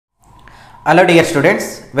Hello dear students,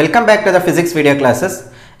 welcome back to the physics video classes.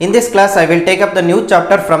 In this class I will take up the new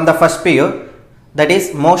chapter from the first PU, that is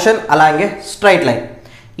motion along a straight line.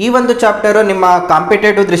 ಈ ಒಂದು chapter ನಿಮ್ಮ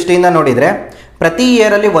competitive ದೃಷ್ಟಿಯಿಂದ ನೋಡಿದರೆ ಪ್ರತಿ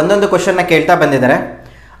year ಅಲ್ಲಿ ಒಂದೊಂದು question ನ ಕೇಳ್ತಾ ಬಂದಿದ್ದಾರೆ.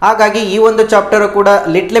 ಹಾಗಾಗಿ ಈ ಒಂದು ಚಾಪ್ಟರ್ ಕೂಡ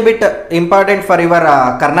little bit important for your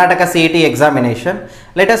Karnataka CET examination.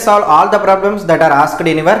 Let us solve all the problems that are asked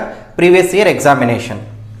in your previous year examination.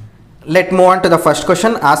 Let's move on to the first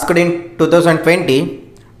question asked in 2020.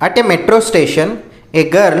 At a metro station, a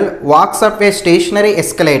girl walks up a stationary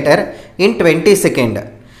escalator in 20 seconds.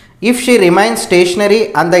 If she remains stationary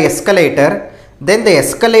on the escalator, then the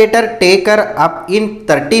escalator take her up in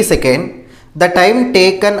 30 seconds. The time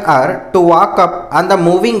taken her to walk up on the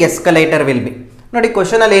moving escalator will be. ನೋಡಿ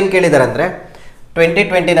question ಅಲ್ಲಿ ಏನು ಕೇಳಿದ್ದಾರೆ ಅಂದರೆ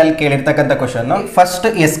 2020 ನಲ್ಲಿ ಕೇಳಿರ್ತಕ್ಕಂಥ question. First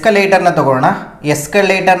ಎಸ್ಕಲೇಟರ್ನ ತಗೋಣ.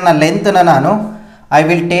 ಎಸ್ಕಲೇಟರ್ನ ಲೆಂತ್ನ ನಾನು I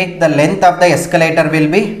will take the length of the escalator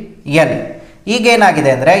will be L. ಈಗೇನಾಗಿದೆ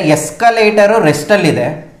ಅಂದರೆ ಎಸ್ಕಲೇಟರು ರೆಸ್ಟಲ್ಲಿದೆ.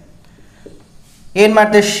 ಏನು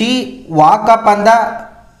ಮಾಡ್ತೇವೆ, she walk up on the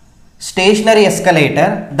stationery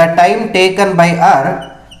escalator. The time taken by R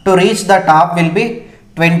to reach the top will be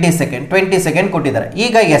 20 second. 20 second ಕೊಟ್ಟಿದ್ದಾರೆ.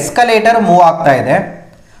 ಈಗ escalator move ಆಗ್ತಾ ಇದೆ.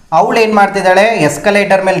 ಅವಳು ಏನು ಮಾಡ್ತಿದ್ದಾಳೆ,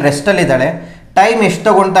 ಎಸ್ಕಲೇಟರ್ ಮೇಲೆ ರೆಸ್ಟಲ್ಲಿದ್ದಾಳೆ. ಟೈಮ್ ಎಷ್ಟು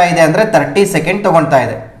ತೊಗೊಳ್ತಾ ಇದೆ ಅಂದರೆ 30 ಸೆಕೆಂಡ್ ತೊಗೊಳ್ತಾ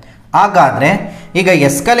ಇದೆ. ಹಾಗಾದರೆ ಈಗ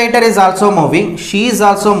escalator is also moving, she is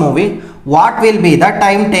also moving. What will be the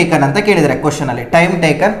time taken ಅಂತ ಕೇಳಿದರೆ ಕ್ವಶನಲ್ಲಿ. Time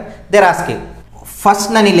taken there asking. First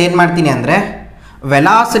ನಾನು ಇಲ್ಲಿ ಏನು ಮಾಡ್ತೀನಿ ಅಂದರೆ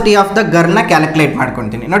ವೆಲಾಸಿಟಿ ಆಫ್ ದ ಗರ್ಲ್ನ ಕ್ಯಾಲ್ಕುಲೇಟ್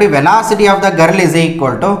ಮಾಡ್ಕೊತೀನಿ. ನೋಡಿ, velocity of the girl is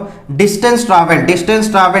equal to distance travelled. Distance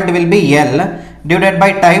travelled will be L divided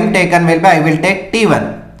by time taken will be I will take T1.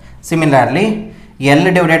 Similarly L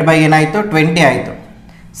divided by ಏನಾಯಿತು, 20 ಆಯಿತು.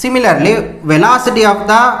 Similarly velocity of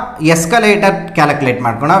the escalator calculate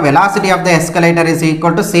ಮಾಡ್ಕೋಣ. Velocity of the escalator is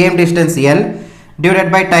equal to same distance L divided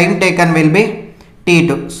by time taken will be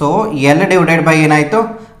T2. So L divided by ಏನಾಯಿತು,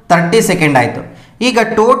 30 second ಆಯಿತು. ಈಗ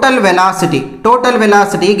total velocity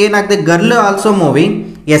ಈಗ ಏನಾಗ್ತದೆ, girl also moving,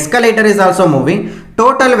 escalator is also moving.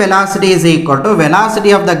 Total velocity is equal to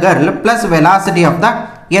velocity of the girl plus velocity of the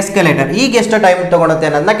escalator. ಈಗ ಎಷ್ಟು time ತೊಗೊಳುತ್ತೆ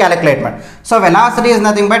ಅನ್ನೋದನ್ನ calculate ಮಾಡಿ. So velocity is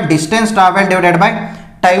nothing but distance travel divided by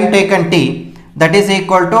time taken T, that is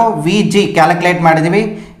equal to VG calculate ಮಾಡಿದ್ದೀವಿ.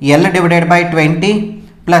 L divided by 20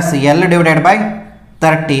 plus L divided by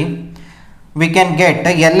 30. We can get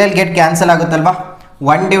LL get cancel ಆಗುತ್ತಲ್ವಾ.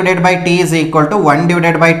 1 divided by T is equal to 1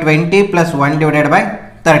 divided by 20 plus 1 divided by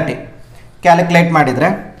 30. Calculate ಮಾಡಿದರೆ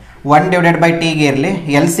 1 divided by T ಗೆ ಇರಲಿ,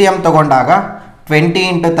 LCM ತಗೊಂಡಾಗ 20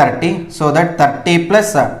 into 30, so that 30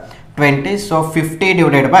 plus 20, so 50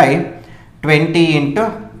 divided by 20 into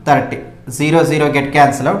 30. 0 0 get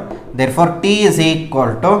cancel out. Therefore T is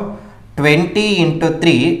equal to 20 into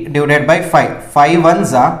 3 divided by 5. 5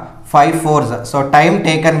 ones are 5 fours. So time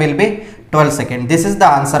taken will be 12 seconds. This is the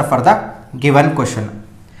answer for the given question.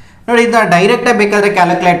 ನೋಡಿ, ಇದನ್ನ direct ಬೇಕಾದರೆ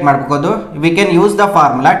calculate ಮಾಡ್ಬೋದು. We can use the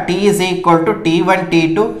formula T is equal to T1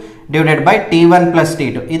 T2 divided by T1 plus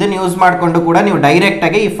T2. ಇದನ್ನು use ಮಾಡಿಕೊಂಡು ಕೂಡ ನೀವು direct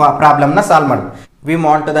ಆಗಿ ಈ ಪ್ರಾಬ್ಲಮ್ನ ಸಾಲ್ವ್ ಮಾಡ್ಬೋದು. We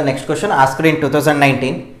move on to the next question asked ಇನ್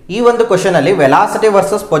 2019. ಈ ಒಂದು ಕ್ವಶನ್ ಅಲ್ಲಿ velocity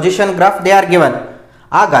versus position graph they are given.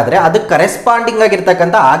 ಹಾಗಾದರೆ ಅದಕ್ಕೆ ಕರೆಸ್ಪಾಂಡಿಂಗ್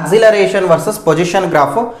ಆಗಿರ್ತಕ್ಕಂಥ ಆಕ್ಸಿಲರೇಷನ್ ವರ್ಸಸ್ ಪೊಸಿಷನ್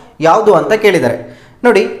ಗ್ರಾಫು ಯಾವುದು ಅಂತ ಕೇಳಿದ್ದಾರೆ.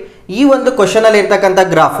 ನೋಡಿ, ಈ ಒಂದು ಕ್ವಶನ್ ಅಲ್ಲಿ ಇರ್ತಕ್ಕಂಥ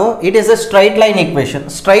graph it is a straight line equation.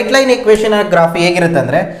 Straight line equation graph ಹೇಗಿರುತ್ತೆ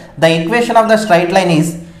ಅಂದರೆ the equation of the straight line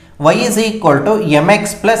is y is equal to mx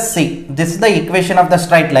plus c. This is the equation of the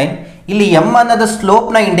straight line. ಇಲ್ಲಿ m ಅನ್ನೋದು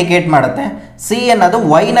ಸ್ಲೋಪ್ನ indicate ಮಾಡುತ್ತೆ, c ಅನ್ನೋದು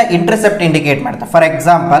y ನ intercept indicate ಮಾಡುತ್ತೆ. For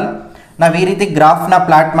example, ನಾವು ಈ ರೀತಿ ಗ್ರಾಫ್ನ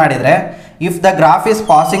ಪ್ಲಾಟ್ ಮಾಡಿದರೆ if the graph is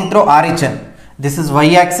passing through origin, this is y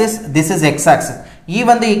Axis, this is x Axis. ಈ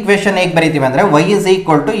ಒಂದು ಈಕ್ವೇಶನ್ ಹೇಗೆ ಬರೀತೀವಿ ಅಂದರೆ y is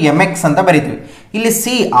equal to mx ಅಂತ ಬರೀತೀವಿ. ಇಲ್ಲಿ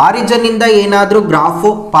ಸಿ ಆರಿಜಿನ್ ಇಂದ ಏನಾದರೂ ಗ್ರಾಫು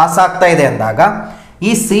ಪಾಸ್ ಆಗ್ತಾ ಇದೆ ಅಂದಾಗ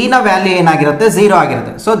ಈ ಸಿ ನ ವ್ಯಾಲ್ಯೂ ಏನಾಗಿರುತ್ತೆ, 0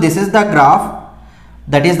 ಆಗಿರುತ್ತೆ. So this is the graph,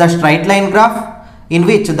 that is the straight line graph in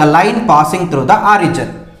which the line passing through the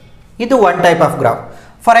origin. ಇದು one type of graph.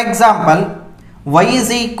 For example, y is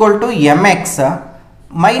equal to mx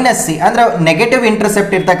minus C ಅಂದರೆ negative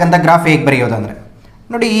intercept ಇರ್ತಕ್ಕಂಥ graph ಹೇಗೆ ಬರೆಯೋದು ಅಂದರೆ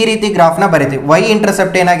ನೋಡಿ, ಈ ರೀತಿ ಗ್ರಾಫ್ನ ಬರೀತೀವಿ. y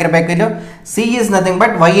intercept ಏನಾಗಿರಬೇಕು, ಇದು c is nothing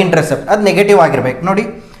but y intercept, ಅದು ನೆಗೆಟಿವ್ ಆಗಿರಬೇಕು. ನೋಡಿ,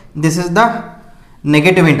 this is the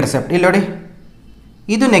negative intercept. ಇಲ್ಲಿ ನೋಡಿ,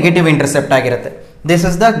 ಇದು ನೆಗೆಟಿವ್ ಇಂಟರ್ಸೆಪ್ಟ್ ಆಗಿರುತ್ತೆ. This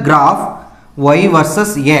is the graph y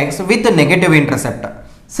versus x with negative intercept.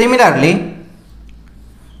 Similarly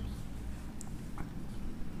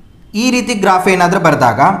ಈ ರೀತಿ ಗ್ರಾಫ್ ಏನಾದರೂ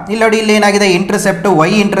ಬರೆದಾಗ ಇಲ್ಲಿ ನೋಡಿ, ಇಲ್ಲಿ ಏನಾಗಿದೆ, ಇಂಟರ್ಸೆಪ್ಟ್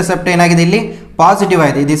y ಇಂಟರ್ಸೆಪ್ಟ್ ಏನಾಗಿದೆ, ಇಲ್ಲಿ ಪಾಸಿಟಿವ್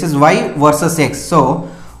ಆಗಿದೆ. This is y versus x. So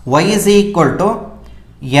y is equal to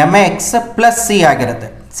mx plus c ಆಗಿರುತ್ತೆ.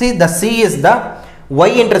 C the c is the y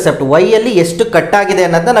intercept. y ಅಲ್ಲಿ ಎಷ್ಟು ಕಟ್ ಆಗಿದೆ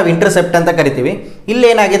ಅನ್ನೋದನ್ನ ನಾವು ಇಂಟರ್ಸೆಪ್ಟ್ ಅಂತ ಕರಿತೀವಿ. ಇಲ್ಲಿ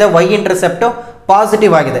ಏನಾಗಿದೆ, y ಇಂಟರ್ಸೆಪ್ಟ್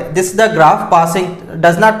ಪಾಸಿಟಿವ್ ಆಗಿದೆ. This the graph passing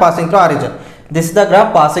does not passing through origin. This the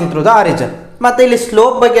graph passing through the origin. ಮತ್ತು ಇಲ್ಲಿ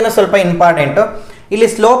ಸ್ಲೋಪ್ ಬಗ್ಗೆನೂ ಸ್ವಲ್ಪ ಇಂಪಾರ್ಟೆಂಟು. ಇಲ್ಲಿ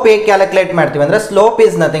ಸ್ಲೋಪ್ ಹೇಗೆ ಕ್ಯಾಲ್ಕುಲೇಟ್ ಮಾಡ್ತೀವಿ ಅಂದರೆ slope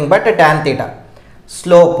is nothing but tan theta.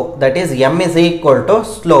 Slope that is M is equal to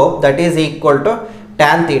slope that is equal to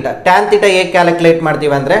tan theta. Tan theta ಹೇಗೆ calculate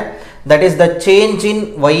ಮಾಡ್ತೀವಿ ಅಂದರೆ that is the change in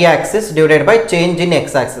Y Axis divided by change in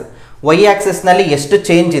X Axis. Y ಆಕ್ಸಿಸ್ನಲ್ಲಿ ಎಷ್ಟು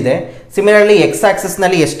change ಇದೆ, similarly X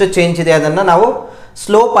ಆಕ್ಸಿಸ್ನಲ್ಲಿ ಎಷ್ಟು change ಇದೆ ಅದನ್ನು ನಾವು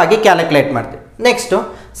slope ಆಗಿ ಕ್ಯಾಲ್ಕುಲೇಟ್ ಮಾಡ್ತೀವಿ. Next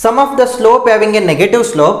some of the slope having A negative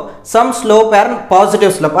slope, some slope R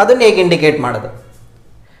positive slope. ಅದನ್ನು ಹೇಗೆ ಇಂಡಿಕೇಟ್ ಮಾಡೋದು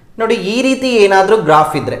ನೋಡಿ. ಈ ರೀತಿ ಏನಾದರೂ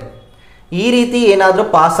ಗ್ರಾಫ್ ಇದ್ದರೆ, ಈ ರೀತಿ ಏನಾದರೂ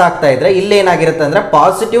ಪಾಸ್ ಆಗ್ತಾ ಇದ್ದರೆ ಇಲ್ಲೇನಾಗಿರುತ್ತೆ ಅಂದರೆ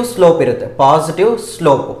ಪಾಸಿಟಿವ್ ಸ್ಲೋಪ್ ಇರುತ್ತೆ. Positive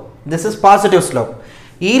slope, this is positive slope.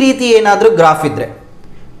 ಈ ರೀತಿ ಏನಾದರೂ ಗ್ರಾಫ್ ಇದ್ದರೆ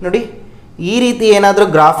ನೋಡಿ, ಈ ರೀತಿ ಏನಾದರೂ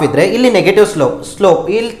ಗ್ರಾಫ್ ಇದ್ದರೆ ಇಲ್ಲಿ ನೆಗೆಟಿವ್ ಸ್ಲೋಪ್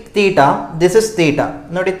ಇಲ್ಲಿ ಥೀಟಾ, ದಿಸ್ ಇಸ್ ಥೀಟಾ.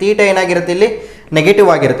 ನೋಡಿ ಥೀಟಾ ಏನಾಗಿರುತ್ತೆ ಇಲ್ಲಿ ನೆಗೆಟಿವ್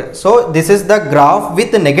ಆಗಿರುತ್ತೆ. So this is the graph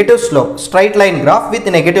with negative slope, straight line graph with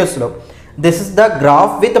negative slope. This is the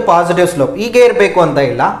graph with positive slope. ಹೀಗೆ ಇರಬೇಕು ಅಂತ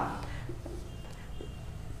ಇಲ್ಲ.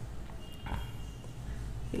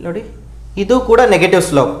 ನೋಡಿ ಇದು ಕೂಡ negative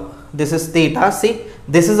slope, this is theta. See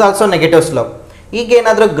this is also negative slope. ಈಗ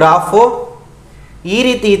ಏನಾದರೂ graph ಈ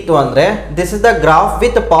ರೀತಿ ಇತ್ತು ಅಂದರೆ this is the graph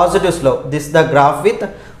with positive slope, this the graph with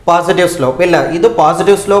positive slope. ಇಲ್ಲ, ಇದು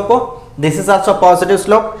positive slope, this is also positive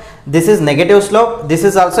slope, this is negative slope, this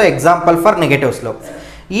is also example for negative slope.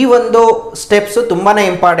 ಈ ಒಂದು steps ತುಂಬಾ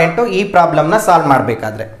important ಈ ಪ್ರಾಬ್ಲಮ್ನ solve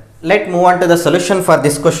ಮಾಡಬೇಕಾದ್ರೆ. Let move on to the solution for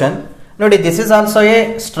this question. ನೋಡಿ this is also A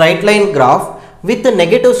straight line graph with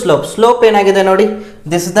negative slope. Slope ಏನಾಗಿದೆ ನೋಡಿ,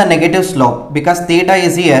 this is the negative slope because theta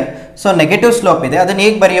is here. So negative slope ಇದೆ. ಅದನ್ನು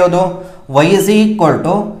ಹೇಗೆ ಬರೆಯೋದು? y is equal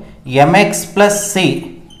to mx plus c.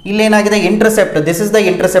 ಇಲ್ಲೇನಾಗಿದೆ intercept, this is the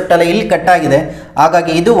intercept ಅಲ್ಲ, ಇಲ್ಲಿ cut ಆಗಿದೆ.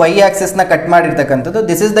 ಹಾಗಾಗಿ ಇದು ವೈ ಆಕ್ಸಿಸ್ನ ಕಟ್ ಮಾಡಿರ್ತಕ್ಕಂಥದ್ದು,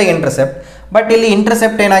 this is the intercept. But ಇಲ್ಲಿ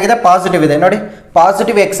ಇಂಟರ್ಸೆಪ್ಟ್ ಏನಾಗಿದೆ ಪಾಸಿಟಿವ್ ಇದೆ. ನೋಡಿ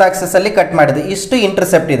ಪಾಸಿಟಿವ್ ಎಕ್ಸ್ ಆಕ್ಸಿಸಲ್ಲಿ ಕಟ್ ಮಾಡಿದೆ. ಇಷ್ಟು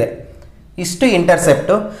ಇಂಟರ್ಸೆಪ್ಟ್ ಇದೆ, ಇಷ್ಟು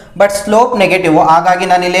ಇಂಟರ್ಸೆಪ್ಟು. But slope negative. ಹಾಗಾಗಿ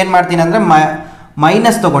ನಾನು ಇಲ್ಲಿ ಏನು ಮಾಡ್ತೀನಿ ಅಂದರೆ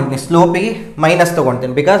ಮೈನಸ್ ತೊಗೊಳ್ತೀನಿ, ಸ್ಲೋಪಿಗೆ ಮೈನಸ್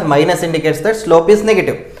ತೊಗೊಳ್ತೀನಿ because minus indicates that slope is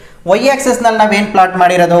negative. Y ಆಕ್ಸಿಸ್ನಲ್ಲಿ ನಾವೇನು ಪ್ಲಾಟ್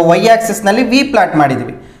ಮಾಡಿರೋದು? ವೈ ಆಕ್ಸಿಸ್ನಲ್ಲಿ ವಿ ಪ್ಲಾಟ್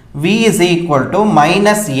ಮಾಡಿದ್ವಿ. v is equal to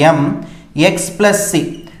minus m x plus c.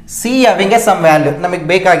 c having a some value ನಮಗೆ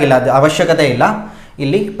ಬೇಕಾಗಿಲ್ಲ, ಅದು ಅವಶ್ಯಕತೆ ಇಲ್ಲ.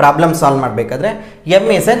 ಇಲ್ಲಿ ಪ್ರಾಬ್ಲಮ್ ಸಾಲ್ವ್ ಮಾಡಬೇಕಾದ್ರೆ m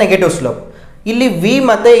is a negative slope. ಇಲ್ಲಿ v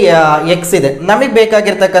ಮತ್ತು x ಇದೆ. ನಮಗೆ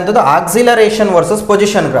ಬೇಕಾಗಿರ್ತಕ್ಕಂಥದ್ದು ಆಕ್ಸಿಲರೇಷನ್ ವರ್ಸಸ್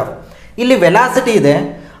ಪೊಸಿಷನ್ ಗ್ರಾಫ್. ಇಲ್ಲಿ ವೆಲಾಸಿಟಿ ಇದೆ.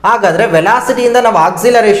 ಹಾಗಾದರೆ ವೆಲಾಸಿಟಿಯಿಂದ ನಾವು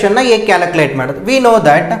ಆಕ್ಸಿಲರೇಷನ್ನ ಹೇಗೆ ಕ್ಯಾಲ್ಕುಲೇಟ್ ಮಾಡೋದು? We know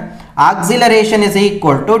that acceleration is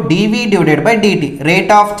equal to D V divided by D T,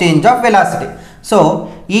 rate of change of velocity. So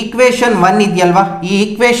equation 1 ಇದೆಯಲ್ವಾ, ಈ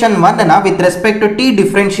equation 1ನ with respect to T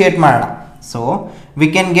differentiate ಮಾಡೋಣ. So we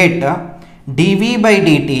can get D V by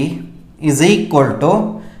D T is equal to,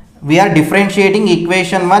 we are differentiating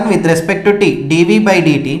equation 1 with respect to T. D V by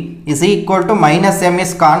D T is equal to minus M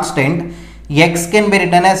is constant, X can be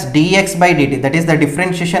return as D X by D T, that is the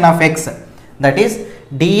differentiation of X, that is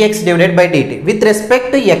D X divided by D T. With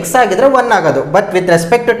respect to X ಆಗಿದ್ರೆ 1 ಆಗೋದು, but with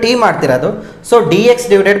respect to T ಮಾಡ್ತಿರೋದು. So D X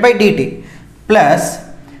divided by D T plus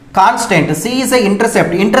constant, c is a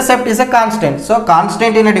intercept is a constant, so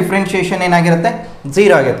constant in a differentiation ಏನಾಗಿರುತ್ತೆ?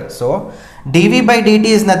 0 ಆಗಿರುತ್ತೆ. So dv by dt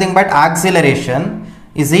is nothing but acceleration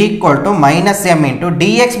is equal to minus m into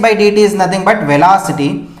dx by dt is nothing but velocity,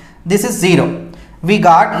 this is 0. we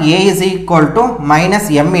got a is equal to minus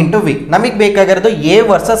m into v. ನಮಗೆ ಬೇಕಾಗಿರೋದು a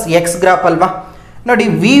versus x graph ಅಲ್ವಾ? ನೋಡಿ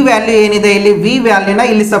v value ಏನಿದೆ ಇಲ್ಲಿ, v ವ್ಯಾಲ್ಯೂನ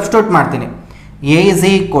ಇಲ್ಲಿ substitute ಮಾಡ್ತೀನಿ. a is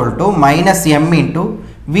equal to minus m into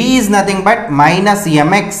v is nothing but minus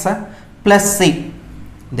mx plus c.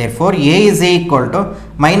 Therefore a is equal to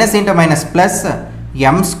minus into minus plus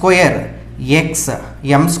m square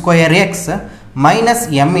x minus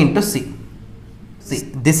m into c. See,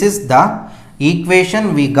 this is the equation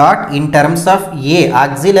we got in terms of a,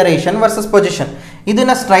 acceleration versus position.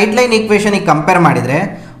 ಇದನ್ನ straight line equation compare ಮಾಡಿದರೆ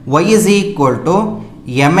y is equal to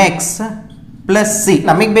mx plus c.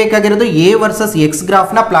 ನಮಗೆ ಬೇಕಾಗಿರೋದು a versus x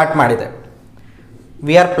ಗ್ರಾಫ್ನ plot ಮಾಡಿದೆ.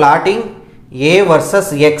 We are plotting A versus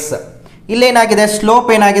X. ಇಲ್ಲೇನಾಗಿದೆ? Slope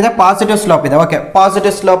ಏನಾಗಿದೆ? Positive slope ಇದೆ. Okay,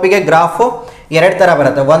 positive ಸ್ಲೋಪಿಗೆ graph ಎರಡು ಥರ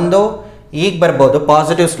ಬರುತ್ತೆ. ಒಂದು ಈಗ ಬರ್ಬೋದು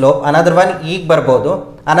ಪಾಸಿಟಿವ್ ಸ್ಲೋಪ್, ಅನದರ್ ಒನ್ ಈಗ ಬರ್ಬೋದು,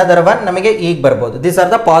 ಅನದರ್ ಒನ್ ನಮಗೆ ಈಗ ಬರ್ಬೋದು. These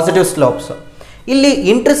are the positive slopes. ಇಲ್ಲಿ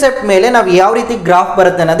ಇಂಟರ್ಸೆಪ್ಟ್ ಮೇಲೆ ನಾವು ಯಾವ ರೀತಿ ಗ್ರಾಫ್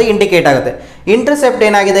ಬರುತ್ತೆ ಅನ್ನೋದು ಇಂಡಿಕೇಟ್ ಆಗುತ್ತೆ. ಇಂಟರ್ಸೆಪ್ಟ್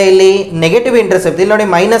ಏನಾಗಿದೆ ಇಲ್ಲಿ? Negative intercept. ಇಲ್ಲಿ ನೋಡಿ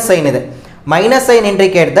ಮೈನಸ್ ಸೈನ್ ಇದೆ. Minus sine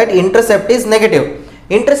indicate that intercept is negative.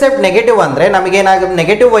 Intercept negative ಅಂದರೆ ನಮಗೇನಾಗುತ್ತೆ?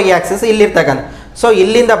 ನೆಗೆಟಿವ್ ವೈ ಆಕ್ಸಿಸ್ ಇಲ್ಲಿರ್ತಕ್ಕಂಥ. ಸೊ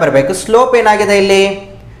ಇಲ್ಲಿಂದ ಬರಬೇಕು. ಸ್ಲೋಪ್ ಏನಾಗಿದೆ ಇಲ್ಲಿ?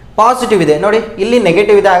 ಪಾಸಿಟಿವ್ ಇದೆ. ನೋಡಿ ಇಲ್ಲಿ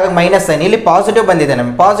ನೆಗೆಟಿವ್ ಇದೆ, ಹಾಗಾಗಿ ಮೈನಸ್ ಸೈನ್. ಇಲ್ಲಿ ಪಾಸಿಟಿವ್ ಬಂದಿದೆ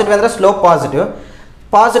ನಮಗೆ. ಪಾಸಿಟಿವ್ ಅಂದರೆ ಸ್ಲೋಪ್ ಪಾಸಿಟಿವ್.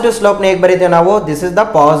 ಪಾಸಿಟಿವ್ ಸ್ಲೋಪ್ನ ಹೇಗೆ ಬರೀತೀವಿ ನಾವು? This is the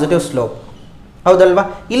positive slope, ಹೌದಲ್ವಾ?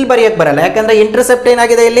 ಇಲ್ಲಿ ಬರೆಯೋಕ್ಕೆ ಬರಲ್ಲ, ಯಾಕಂದರೆ ಇಂಟರ್ಸೆಪ್ಟ್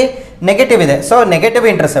ಏನಾಗಿದೆ ಇಲ್ಲಿ? ನೆಗೆಟಿವ್ ಇದೆ. So negative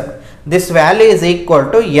intercept, this value is equal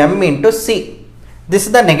to M into C. This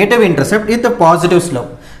is the negative intercept with the positive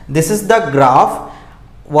slope. This is the graph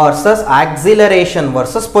versus acceleration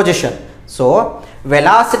versus position. So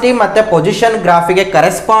velocity ಮತ್ತು position ಗ್ರಾಫಿಗೆ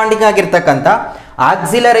corresponding ಆಗಿರ್ತಕ್ಕಂಥ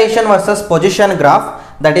acceleration versus position graph,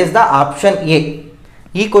 that is the option A.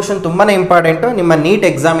 ಈ question ತುಂಬಾ important, ನಿಮ್ಮ neat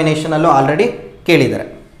ಎಕ್ಸಾಮಿನೇಷನಲ್ಲೂ already ಕೇಳಿದ್ದಾರೆ.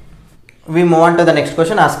 We move on to the next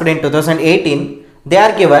question asked in 2018. They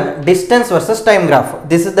are given distance versus time graph.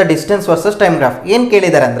 This is the distance versus time graph. ಏನು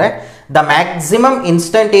ಕೇಳಿದ್ದಾರೆ ಅಂದರೆ the maximum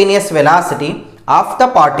instantaneous velocity of the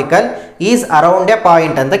particle is around a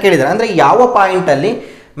point ಅಂತ ಕೇಳಿದ್ದಾರೆ. ಅಂದರೆ ಯಾವ ಪಾಯಿಂಟಲ್ಲಿ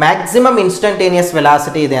maximum instantaneous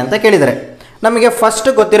velocity ಇದೆ ಅಂತ ಕೇಳಿದ್ದಾರೆ. ನಮಗೆ first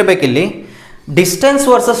ಗೊತ್ತಿರಬೇಕಿಲ್ಲಿ distance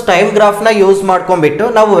versus time ಗ್ರಾಫ್ನ use ಮಾಡ್ಕೊಂಡ್ಬಿಟ್ಟು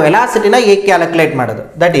ನಾವು ವೆಲಾಸಿಟಿನ ಹೇಗೆ ಕ್ಯಾಲ್ಕುಲೇಟ್ ಮಾಡೋದು.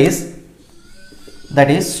 That is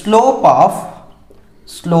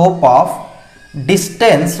slope of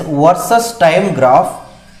distance versus time graph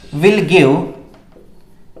will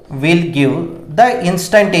give the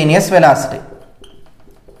instantaneous velocity.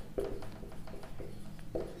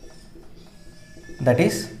 That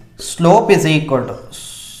is slope is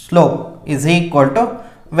equal to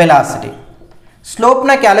velocity. Slope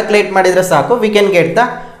ನ ಕ್ಯಾಲ್ಕುಲೇಟ್ ಮಾಡಿದ್ರೆ ಸಾಕು, we can get the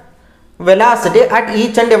velocity at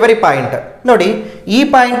each and every point. ನೋಡಿ ಈ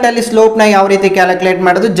point ಅಲ್ಲಿ slope ನ ಯಾವ ರೀತಿ calculate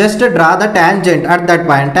ಮಾಡೋದು, just draw the tangent at that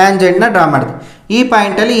point, tangent ನ ಡ್ರಾ ಮಾಡೋದು. ಈ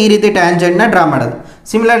ಪಾಯಿಂಟ್ ಅಲ್ಲಿ ಈ ರೀತಿ ಟ್ಯಾಂಜೆಂಟ್ ನ ಡ್ರಾ ಮಾಡೋದು.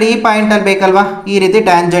 ಸಿಮಿಲರ್ಲಿ ಈ ಪಾಯಿಂಟ್ ಅಲ್ಲಿ ಬೇಕಲ್ವಾ, ಈ ರೀತಿ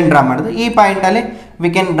ಟ್ಯಾಂಜೆಂಟ್ ಡ್ರಾ ಮಾಡೋದು. ಈ ಪಾಯಿಂಟ್ ಅಲ್ಲಿ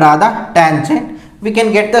we can draw the tangent, we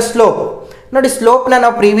can get the slope. ನೋಡಿ ಸ್ಲೋಪ್ನ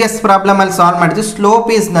ನಾವು ಪ್ರೀವಿಯಸ್ ಪ್ರಾಬ್ಲಮಲ್ಲಿ ಸಾಲ್ವ್ ಮಾಡಿದ್ವಿ. Slope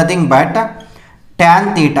is nothing but tan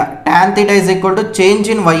theta. Tan theta is equal to change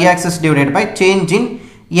in Y Axis divided by change in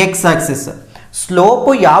X Axis.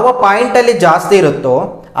 Slope ಯಾವ ಪಾಯಿಂಟಲ್ಲಿ ಜಾಸ್ತಿ ಇರುತ್ತೋ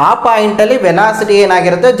ಆ ಪಾಯಿಂಟಲ್ಲಿ velocity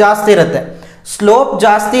ಏನಾಗಿರುತ್ತೆ, ಜಾಸ್ತಿ ಇರುತ್ತೆ. ಸ್ಲೋಪ್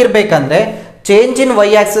ಜಾಸ್ತಿ ಇರಬೇಕಂದ್ರೆ ಚೇಂಜ್ ಇನ್ ವೈ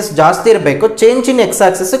ಆಕ್ಸಿಸ್ ಜಾಸ್ತಿ ಇರಬೇಕು, ಚೇಂಜ್ ಇನ್ ಎಕ್ಸ್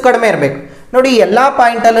ಆಕ್ಸಿಸ್ ಕಡಿಮೆ ಇರಬೇಕು. ನೋಡಿ ಎಲ್ಲ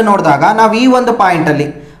ಪಾಯಿಂಟಲ್ಲಿ ನೋಡಿದಾಗ ನಾವು ಈ ಒಂದು ಪಾಯಿಂಟಲ್ಲಿ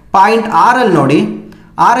ಪಾಯಿಂಟ್ ಆರಲ್ಲಿ ನೋಡಿ,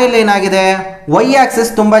 ಆರಲ್ಲಿ ಏನಾಗಿದೆ, ವೈ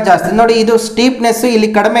ಆಕ್ಸಿಸ್ ತುಂಬ ಜಾಸ್ತಿ. ನೋಡಿ ಇದು ಸ್ಟೀಪ್ನೆಸ್ಸು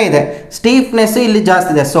ಇಲ್ಲಿ ಕಡಿಮೆ ಇದೆ, ಸ್ಟೀಪ್ನೆಸ್ಸು ಇಲ್ಲಿ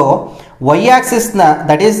ಜಾಸ್ತಿ ಇದೆ. So Y ಆಕ್ಸಿಸ್ನ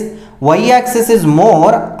that is Y Axis is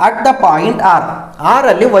more at the point R.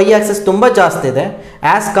 ಆರಲ್ಲಿ ವೈ ಆಕ್ಸಿಸ್ ತುಂಬ ಜಾಸ್ತಿ ಇದೆ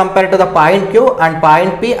as compare to the point Q and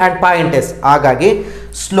point P and point S. ಹಾಗಾಗಿ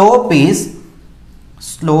slope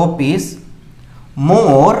is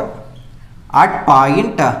more at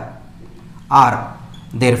point R.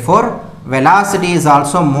 Therefore velocity is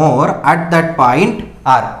also more at that point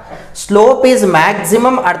R. Slope is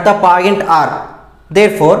maximum at the point R.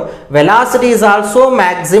 Therefore, velocity is also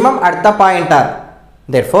maximum at the point R.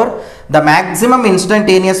 Therefore, the maximum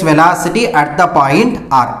instantaneous velocity at the point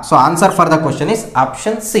R. So, answer for the question is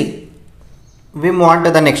option C. We move on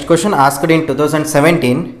to the next question asked in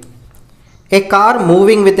 2017. A car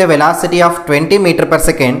moving with a velocity of 20 meter per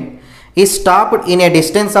second is stopped in a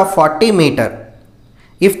distance of 40 meter.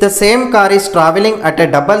 If the same car is traveling at a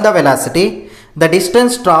double the velocity, the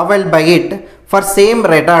distance traveled by it for same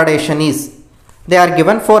retardation is. They are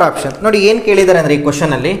given 4 options. ನೋಡಿ ಏನು ಕೇಳಿದ್ದಾರೆ ಅಂದರೆ ಈ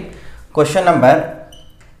ಕ್ವಶನಲ್ಲಿ, question number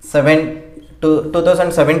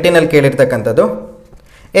 2017 ಅಲ್ಲಿ ಕೇಳಿರ್ತಕ್ಕಂಥದ್ದು.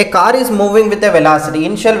 A car is moving with A velocity,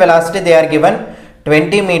 initial velocity they are given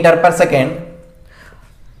 20 meter per second.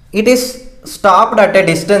 It is stopped at a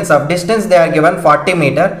distance they are given 40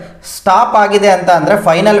 meter. Stop ಆಗಿದೆ ಅಂತ ಅಂದರೆ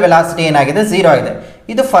final velocity ಏನಾಗಿದೆ, 0 ಆಗಿದೆ.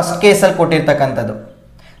 ಇದು ಫಸ್ಟ್ ಕೇಸಲ್ಲಿ ಕೊಟ್ಟಿರ್ತಕ್ಕಂಥದ್ದು.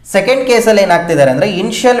 Second ಕೇಸಲ್ಲಿ ಏನಾಗ್ತಿದ್ದಾರೆ ಅಂದರೆ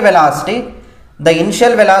initial velocity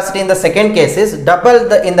in the second case is double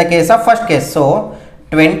in the case of first case. So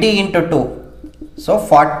 20 into 2, so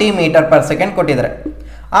 40 meter per second ಕೊಟ್ಟಿದ್ದಾರೆ.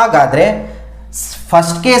 ಹಾಗಾದರೆ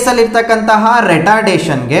ಫಸ್ಟ್ ಕೇಸಲ್ಲಿ ಇರ್ತಕ್ಕಂತಹ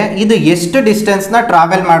ರೆಟಾರ್ಡೇಷನ್ಗೆ ಇದು ಎಷ್ಟು ಡಿಸ್ಟೆನ್ಸ್ನ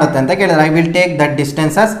ಟ್ರಾವೆಲ್ ಮಾಡುತ್ತೆ ಅಂತ ಕೇಳಿದ್ರೆ, I will take that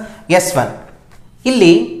distance as S1.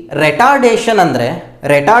 ಇಲ್ಲಿ ರೆಟಾರ್ಡೇಷನ್ ಅಂದರೆ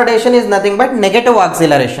ರೆಟಾರ್ಡೇಷನ್ is nothing but negative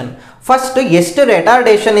acceleration. First ಎಷ್ಟು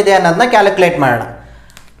ರೆಟಾರ್ಡೇಷನ್ ಇದೆ ಅನ್ನೋದನ್ನ ಕ್ಯಾಲ್ಕುಲೇಟ್ ಮಾಡೋಣ.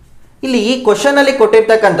 ಇಲ್ಲಿ ಈ ಕ್ವಶನಲ್ಲಿ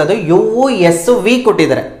ಕೊಟ್ಟಿರ್ತಕ್ಕಂಥದ್ದು ಯು ಎಸ್ ವಿ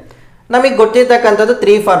ಕೊಟ್ಟಿದ್ದಾರೆ. ನಮಗೆ ಗೊತ್ತಿರ್ತಕ್ಕಂಥದ್ದು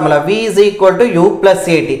 3 formula, V is equal to you plus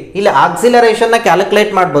A T. ಇಲ್ಲಿ ಆಕ್ಸಿಲರೇಷನ್ನ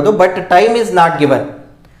ಕ್ಯಾಲ್ಕುಲೇಟ್ ಮಾಡ್ಬೋದು, but time is not given.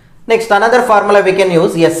 Next another formula we can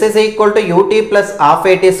use, S is equal to U T plus half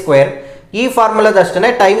A T square. ಈ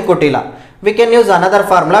ಫಾರ್ಮುಲಾದಷ್ಟೇ time ಕೊಟ್ಟಿಲ್ಲ. We can use another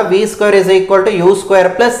formula, V square is equal to you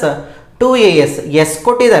square plus 2as. S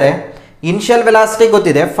ಕೊಟ್ಟಿದ್ದಾರೆ, initial velocity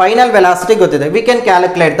ಗೊತ್ತಿದೆ, final velocity ಗೊತ್ತಿದೆ. We can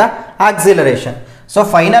calculate the acceleration. So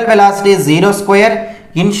final velocity is 0 square,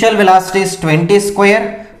 initial velocity is 20 square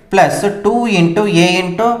plus 2 into a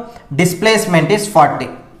into displacement is 40.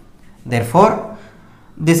 Therefore,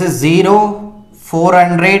 this is 0,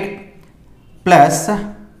 400 plus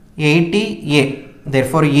 80a.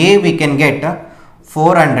 Therefore, a we can get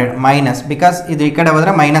 400 minus, because ಇದು ಈ ಕಡೆ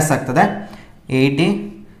ಹೋದರೆ minus ಆಗ್ತದೆ. 80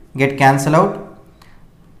 get cancel out,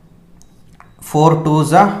 4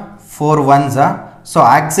 2s are 4 1s are. So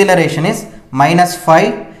acceleration is minus 5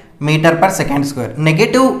 meter per second square.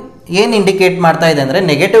 Negative ಏನು indicate ಮಾಡ್ತಾ ಇದೆ ಅಂದರೆ,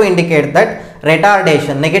 negative indicate that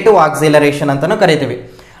ರೆಟಾರ್ಡೇಷನ್, negative acceleration ಅಂತಲೂ ಕರಿತೀವಿ.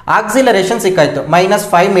 Acceleration ಸಿಕ್ಕಾಯ್ತು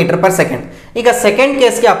 -5 metre per second. ಈಗ ಸೆಕೆಂಡ್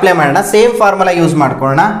ಕೇಸ್ಗೆ ಅಪ್ಲೈ ಮಾಡೋಣ, ಸೇಮ್ ಫಾರ್ಮುಲಾ ಯೂಸ್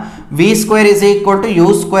ಮಾಡ್ಕೊಳ್ಳೋಣ. v² =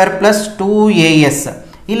 u² + 2as.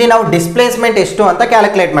 ಇಲ್ಲಿ ನಾವು ಡಿಸ್ಪ್ಲೇಸ್ಮೆಂಟ್ ಎಷ್ಟು ಅಂತ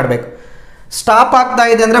ಕ್ಯಾಲ್ಕುಲೇಟ್ ಮಾಡಬೇಕು. ಸ್ಟಾಪ್ ಆಗ್ತಾ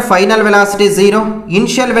ಇದೆ ಅಂದರೆ final velocity 0,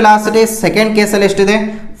 initial velocity second ಕೇಸಲ್ಲಿ ಎಷ್ಟಿದೆ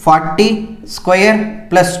 40²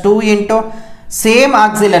 + 2 into same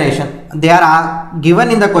acceleration. They are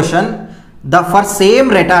given in the question for same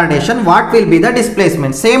ರೆಟಾರ್ಡೇಷನ್ what will be the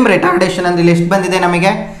displacement. Same ರೆಟಾರ್ಡೇಷನ್ ಅಂದರೆ ಇಲ್ಲಿ ಎಷ್ಟು ಬಂದಿದೆ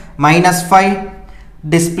ನಮಗೆ -5.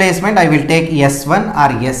 Displacement I will take s1 or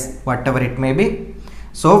s whatever it may be.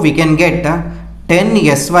 So we can get 10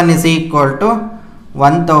 s1 =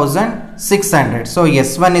 1600. So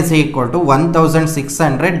s1 =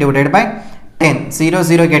 1600 divided by 10. 0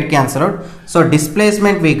 0 get cancelled out. So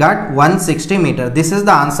displacement we got 160 meter. This is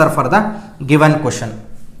the answer for the given question.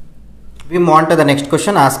 We move on to the next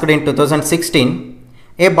question asked in 2016.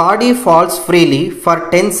 A body falls freely for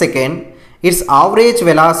 10 seconds. Its average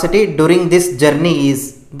velocity during this journey is.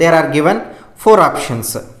 There are given 4 options.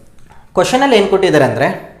 Question ಅಲ್ಲಿ ಏನು ಕೊಟ್ಟಿದ್ದಾರೆ ಅಂದರೆ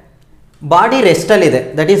body ರೆಸ್ಟಲ್ಲಿದೆ,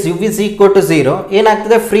 that is u = 0.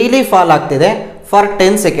 ಏನಾಗ್ತಿದೆ freely fall ಆಗ್ತಿದೆ for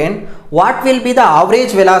 10 second. What will be the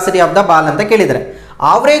average velocity of the ball ಅಂತ ಕೇಳಿದರೆ,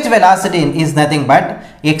 average velocity is nothing but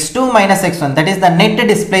x2 - x1, that is the net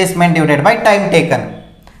displacement divided by time taken.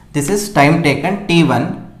 This is time taken t1.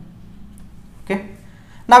 Okay,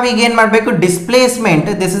 ನಾವೀಗ ಏನು ಮಾಡಬೇಕು, displacement,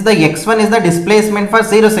 this is the x1 is the displacement for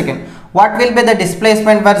 0 second. What will be the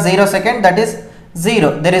displacement for 0 second, that is 0.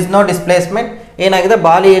 There is no displacement. ಏನಾಗಿದೆ,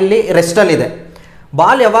 ಬಾಲಿಯಲ್ಲಿ ರೆಸ್ಟಲ್ಲಿದೆ.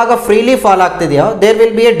 Ball ಯಾವಾಗ freely fall ಆಗ್ತಿದೆಯೋ there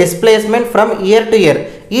will be A displacement from here to year.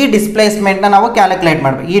 ಈ ಡಿಸ್ಪ್ಲೇಸ್ಮೆಂಟ್ನ ನಾವು calculate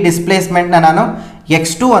ಮಾಡಬೇಕು. ಈ ಡಿಸ್ಪ್ಲೇಸ್ಮೆಂಟ್ನ ನಾನು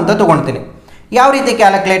x2 ಅಂತ ತೊಗೊಳ್ತೀನಿ. ಯಾವ ರೀತಿ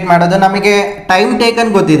ಕ್ಯಾಲ್ಕುಲೇಟ್ ಮಾಡೋದು, ನಮಗೆ ಟೈಮ್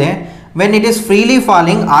ಟೇಕನ್ ಗೊತ್ತಿದೆ. When it is freely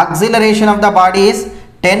falling, acceleration of the body is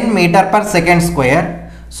 10 metre per second square.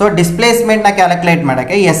 So ಡಿಸ್ಪ್ಲೇಸ್ಮೆಂಟ್ನ calculate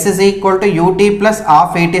ಮಾಡೋಕ್ಕೆ s = ut +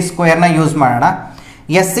 ½ at² ಯೂಸ್ ಮಾಡೋಣ.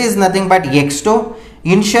 s is nothing but x2.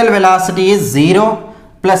 Initial velocity is 0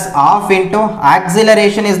 plus half into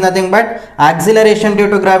acceleration is nothing but acceleration due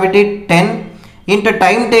to gravity 10 into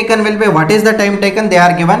time taken will be, what is the time taken, they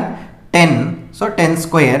are given 10. So 10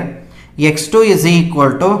 square. x2 is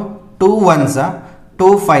equal to 2 ones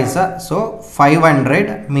 2 5s, so 500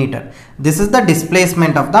 meter. This is the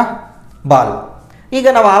displacement of the ball. ಈಗ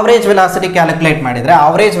ನಾವು average velocity calculate ಮಾಡಿದರೆ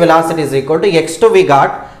average velocity is equal to x2 we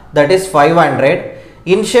got, that is 500.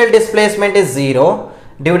 Initial displacement is 0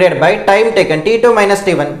 divided by time taken t2 -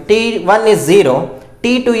 t1. t1 is 0,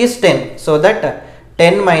 t2 is 10. So that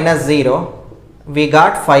 10 minus 0, we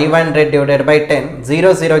got 500 divided by 10.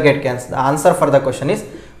 0 0 get cancelled. The answer for the question is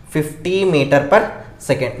 50 meter per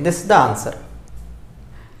second. This is the answer.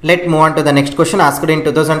 Let's move on to the next question asked in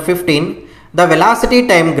 2015. The velocity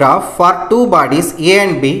time graph for two bodies A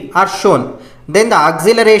and B are shown. Then the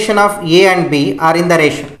acceleration of A and B are in the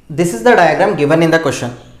ratio. This is the diagram given in the question.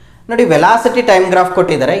 ನೋಡಿ, velocity time graph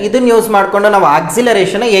ಕೊಟ್ಟಿದ್ದಾರೆ. ಇದನ್ನು use ಮಾಡಿಕೊಂಡು ನಾವು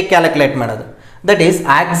acceleration ಹೇಗೆ calculate ಮಾಡೋದು, that is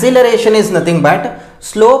acceleration is nothing but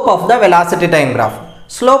slope of the velocity time graph.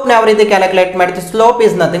 ಸ್ಲೋಪ್ನ ಯಾವ ರೀತಿ calculate ಮಾಡ್ತೀವಿ, slope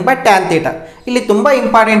is nothing but tan theta. ಇಲ್ಲಿ ತುಂಬ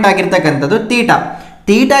ಇಂಪಾರ್ಟೆಂಟ್ ಆಗಿರ್ತಕ್ಕಂಥದ್ದು theta.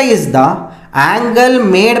 Theta is the angle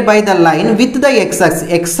made by the line with the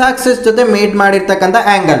X Axis ಜೊತೆ made ಮಾಡಿರ್ತಕ್ಕಂಥ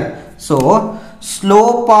angle. So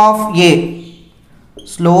slope of A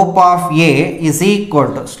is equal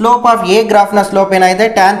to slope of A graph na slope ಏನಾಗಿದೆ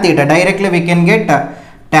tan theta. Directly we can get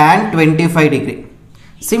tan 25 degree.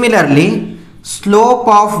 Similarly slope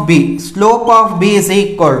of B is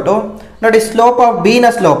equal to, ನೋಡಿ slope of B ನ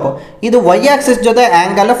slope ಇದು y Axis ಜೊತೆ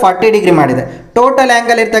angle 40 degree ಮಾಡಿದೆ. Total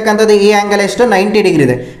angle ಇರ್ತಕ್ಕಂಥದ್ದು ಈ angle ಎಷ್ಟು 90 degree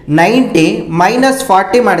ಇದೆ. 90 -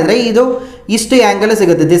 40 ಮಾಡಿದರೆ ಇದು ಇಷ್ಟು ಆಂಗಲ್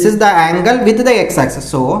ಸಿಗುತ್ತೆ. This is the angle with the X Axis.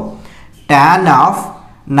 So tan of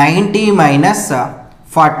 90 minus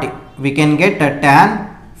 40 we can get a tan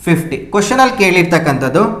 50. Question ಅಲ್ಲಿ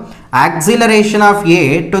ಕೇಳಿರ್ತಕ್ಕಂಥದ್ದು acceleration of A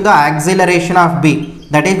to the acceleration of B,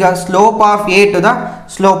 that is the slope of A to the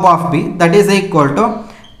slope of B, that is equal to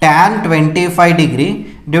tan 25 degree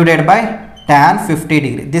divided by tan 50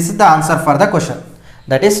 degree. This is the answer for the question,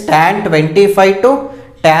 that is tan 25 to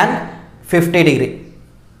tan 50 degree.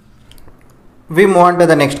 We move on to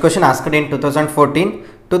the next question asked in 2014.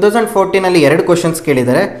 2014 ಅಲ್ಲಿ ಎರಡು questions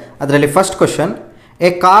ಕೇಳಿದ್ದಾರೆ. ಅದರಲ್ಲಿ first question, A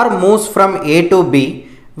car moves from A to B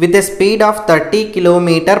with a speed of 30 km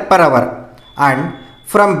per hour and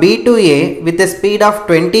from B to A with a speed of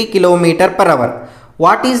 20 km per hour.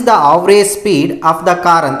 What is the average speed of the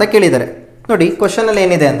car ಅಂತ ಕೇಳಿದ್ದಾರೆ. ನೋಡಿ question ಅಲ್ಲಿ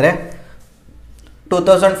ಏನಿದೆ ಅಂದರೆ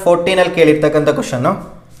 2014 ಅಲ್ಲಿ ಕೇಳಿರ್ತಕ್ಕಂಥ question.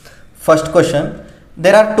 First question,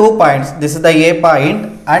 there are 2 points. This is the A point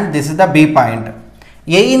and this is the B point.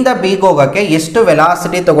 A ಇಂದ B ಗೆ ಹೋಗೋಕ್ಕೆ ಎಷ್ಟು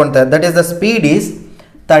ವೆಲಾಸಿಟಿ ತೊಗೊಳ್ತಾರೆ, that is the speed is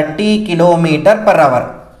 30 km/h.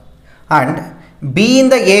 And B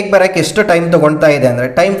ಇಂದ ಎಗೆ ಬರೋಕ್ಕೆ ಎಷ್ಟು ಟೈಮ್ ತೊಗೊಳ್ತಾ ಇದೆ ಅಂದರೆ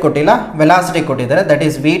ಟೈಮ್ ಕೊಟ್ಟಿಲ್ಲ, ವೆಲಾಸಿಟಿ ಕೊಟ್ಟಿದ್ದಾರೆ. That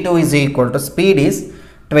is v2 is equal to speed is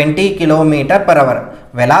 20 km/h.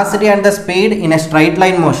 Velocity and the speed in a straight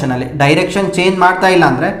line ಮೋಷನಲ್ಲಿ direction change ಮಾಡ್ತಾ ಇಲ್ಲ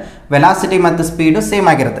ಅಂದರೆ ವೆಲಾಸಿಟಿ ಮತ್ತು ಸ್ಪೀಡು ಸೇಮ್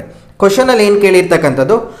ಆಗಿರುತ್ತೆ. ಕ್ವಶನಲ್ಲಿ ಏನು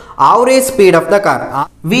ಕೇಳಿರ್ತಕ್ಕಂಥದ್ದು, average speed of the car.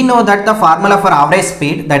 We know that the formula for average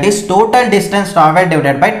speed that is total distance travel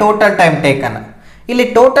divided by total time taken. ಇಲ್ಲಿ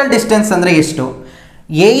total distance ಅಂದರೆ ಎಷ್ಟು?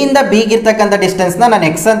 A ಇಂದ ಬಿಗೆ ಇರ್ತಕ್ಕಂಥ ಡಿಸ್ಟೆನ್ಸ್ನ ನಾನು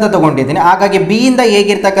ಎಕ್ಸ್ ಅಂತ ತೊಗೊಂಡಿದ್ದೀನಿ. ಹಾಗಾಗಿ ಬಿ ಇಂದ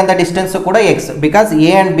ಎಗೆ ಇರ್ತಕ್ಕಂಥ ಡಿಸ್ಟೆನ್ಸು ಕೂಡ X, because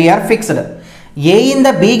A and B are fixed. A ಇಂದ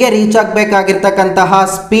ಬಿಗೆ ರೀಚ್ ಆಗಬೇಕಾಗಿರ್ತಕ್ಕಂತಹ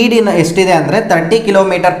ಸ್ಪೀಡಿನ ಎಷ್ಟಿದೆ ಅಂದರೆ 30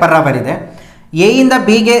 km/h ಇದೆ. ಎ ಇಂದ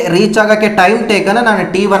ಬಿಗೆ ರೀಚ್ ಆಗೋಕ್ಕೆ ಟೈಮ್ ಟೇಕನ್ನು ನಾನು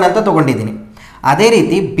T1 ಅಂತ ತೊಗೊಂಡಿದ್ದೀನಿ. ಅದೇ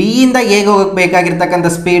ರೀತಿ ಬಿ ಇಂದ ಎಗೆ ಹೋಗಬೇಕಾಗಿರ್ತಕ್ಕಂಥ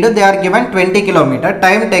speed they are given 20 km,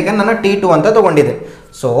 time taken ನಾನು T2 ಅಂತ ತೊಗೊಂಡಿದ್ದೀನಿ.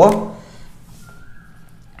 So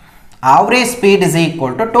average speed is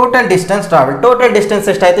equal to total distance travel. Total distance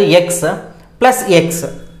ಎಷ್ಟಾಯಿತು? X plus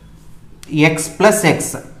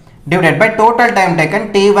X divided by total time taken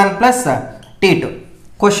T1 plus T2.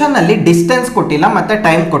 ಕ್ವಶನಲ್ಲಿ distance ಕೊಟ್ಟಿಲ್ಲ ಮತ್ತು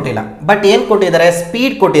time ಕೊಟ್ಟಿಲ್ಲ, but ಏನು ಕೊಟ್ಟಿದ್ದಾರೆ?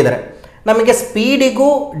 Speed ಕೊಟ್ಟಿದ್ದಾರೆ. ನಮಗೆ ಸ್ಪೀಡಿಗೂ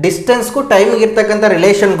ಡಿಸ್ಟೆನ್ಸ್ಗೂ ಟೈಮಿಗೆ ಇರ್ತಕ್ಕಂಥ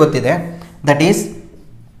ರಿಲೇಷನ್ ಗೊತ್ತಿದೆ. That is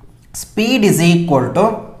speed is equal to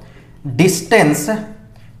distance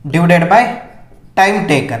divided by time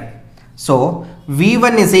taken. So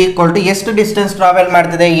v1 is equal to ಎಷ್ಟು ಡಿಸ್ಟೆನ್ಸ್ ಟ್ರಾವೆಲ್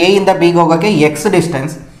ಮಾಡ್ತಿದೆ? ಎ ಇಂದ ಬಿಗೆ ಹೋಗೋಕ್ಕೆ ಎಕ್ಸ್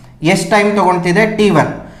ಡಿಸ್ಟೆನ್ಸ್, ಎಷ್ಟು time ತೊಗೊಳ್ತಿದೆ? T1.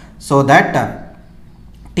 So that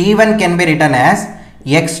T1 can be return as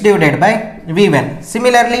x divided by v1.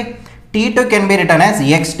 Similarly, T2 can be written as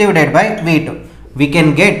x divided by v2. We can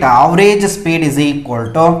get average speed is equal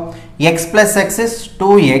to x plus x is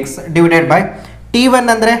 2x divided by T1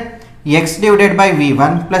 ಅಂದರೆ x divided by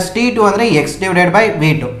v1 plus T2 ಅಂದರೆ x divided by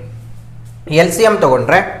v2. LCM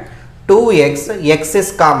ತಗೊಂಡ್ರೆ 2x, x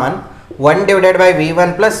is common, 1 divided by v1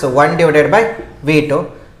 plus 1 divided by v2.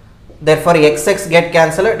 Therefore x get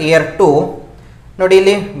cancelled, here 2. ನೋಡಿ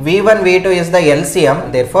ಇಲ್ಲಿ v1 v2 is the LCM,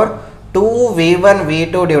 therefore 2v1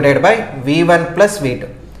 v2 divided by v1 plus v2.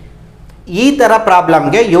 ಈ ಥರ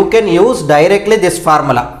ಪ್ರಾಬ್ಲಮ್ಗೆ you can use directly this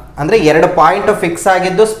formula. ಅಂದರೆ ಎರಡು point fix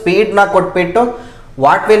ಆಗಿದ್ದು ಸ್ಪೀಡ್ನ ಕೊಟ್ಬಿಟ್ಟು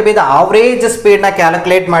what will be the average ಸ್ಪೀಡ್ನ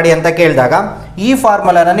calculate ಮಾಡಿ ಅಂತ ಕೇಳಿದಾಗ ಈ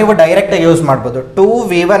ಫಾರ್ಮುಲಾನ ನೀವು ಡೈರೆಕ್ಟ್ ಯೂಸ್ ಮಾಡ್ಬೋದು.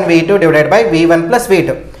 2v1 v2 divided by v1 plus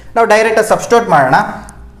v2. ನಾವು ಡೈರೆಕ್ಟ್ ಸಬ್ಸ್ಟಿಟ್ಯೂಟ್ ಮಾಡೋಣ.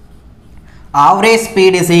 Average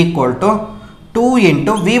speed is equal to 2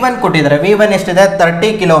 into v1 ಕೊಟ್ಟಿದ್ದಾರೆ. v1 ಎಷ್ಟಿದೆ? 30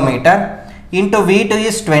 km into v2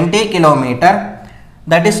 is 20 km.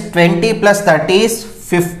 That is 20 plus 30 is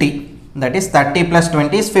 50. That is 30 plus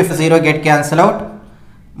 20 is 50. 0 get cancel out.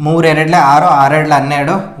 3 2 6, 6 2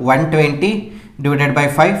 12, 120 divided by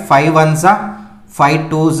 5. 5 1s, 5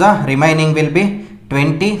 2s, remaining will be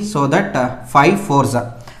 20. So that 5 4s.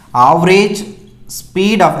 Average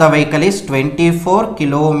speed of the vehicle is 24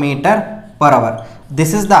 km/h.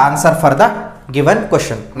 This is the answer for the given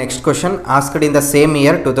question. Next question asked in the same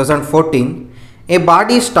year 2014. A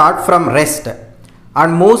body starts from rest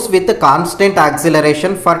and moves with constant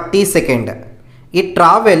acceleration for t second. It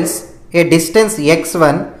travels a distance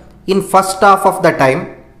x1 in first half of the time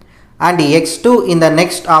and x2 in the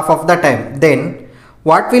next half of the time. Then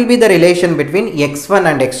what will be the relation between x1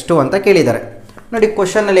 and x2 ಅಂತ ಕೇಳಿದ್ದಾರೆ. ನೋಡಿ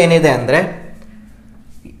question ಅಲ್ಲಿ ಏನಿದೆ ಅಂದರೆ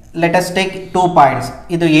let us take 2 points.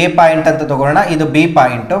 ಇದು A point ಅಂತ ತಗೊಳ್ಳೋಣ, ಇದು ಬಿ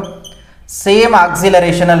ಪಾಯಿಂಟು. ಸೇಮ್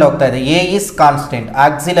ಆಕ್ಸಿಲರೇಷನ್ ಅಲ್ಲಿ ಹೋಗ್ತಾ ಇದೆ. A is constant,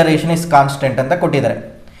 acceleration is constant ಅಂತ ಕೊಟ್ಟಿದ್ದಾರೆ.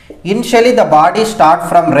 Initially the body start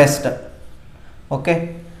from rest. Okay,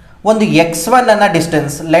 ಒಂದು x1 ಅನ್ನ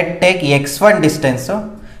distance, let take x1 distance.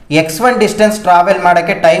 x1 distance travel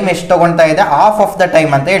ಮಾಡೋಕ್ಕೆ ಟೈಮ್ ಎಷ್ಟು ತೊಗೊಳ್ತಾ ಇದೆ? ಹಾಫ್ ಆಫ್ ದ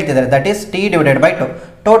ಟೈಮ್ ಅಂತ ಹೇಳ್ತಿದ್ದಾರೆ. That is t divided by 2.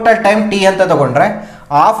 Total time t ಅಂತ ತಗೊಂಡ್ರೆ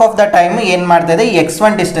ಹಾಫ್ ಆಫ್ ದ ಟೈಮ್ ಏನು ಮಾಡ್ತಿದೆ?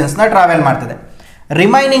 x1 ಡಿಸ್ಟೆನ್ಸ್ನ ಟ್ರಾವೆಲ್ ಮಾಡ್ತಿದೆ.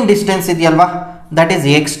 ರಿಮೈನಿಂಗ್ ಡಿಸ್ಟೆನ್ಸ್ ಇದೆಯಲ್ವಾ, that is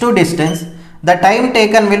x2 distance. The time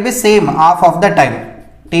taken will be same, half of the time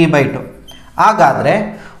t by 2. ಹಾಗಾದರೆ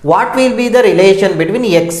what will be the relation between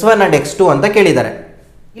x1 and x2 ಅಂತ ಕೇಳಿದ್ದಾರೆ.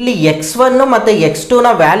 ಇಲ್ಲಿ x1 ಮತ್ತು x2ನ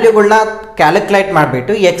ವ್ಯಾಲ್ಯೂಗಳನ್ನ calculate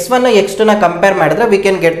ಮಾಡಿಬಿಟ್ಟು x1 x2ನ compare ಮಾಡಿದ್ರೆ we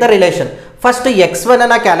can get the relation. First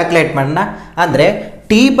x1ಅನ್ನು calculate ಮಾಡೋಣ. ಅಂದರೆ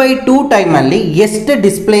t by 2 ಟೈಮಲ್ಲಿ ಎಷ್ಟು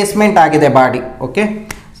ಡಿಸ್ಪ್ಲೇಸ್ಮೆಂಟ್ ಆಗಿದೆ body. Okay,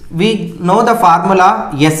 we know the formula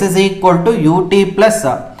s is equal to ut plus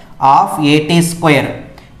half at square.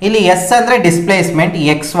 ಇಲ್ಲಿ s ಅಂದರೆ displacement,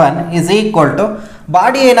 x1 is equal to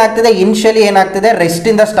body ಏನಾಗ್ತಿದೆ? Initially ಏನಾಗ್ತಿದೆ?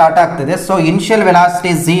 ರೆಸ್ಟಿಂದ start ಆಗ್ತಿದೆ. So initial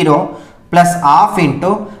velocity 0 plus half into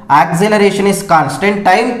acceleration is constant.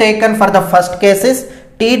 Time taken for the first case is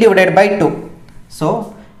t divided by 2. So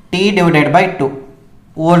t divided by 2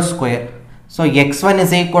 whole square. So x1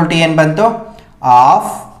 is equal to ಏನು ಬಂತು? half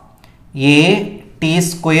a t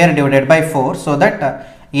square divided by 4. So that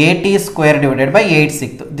a t square divided by 8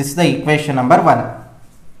 ಸಿಕ್ತು. This is the equation number 1.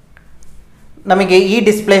 ನಮಗೆ ಈ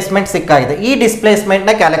displacement ಸಿಕ್ಕಾಗಿದೆ. ಈ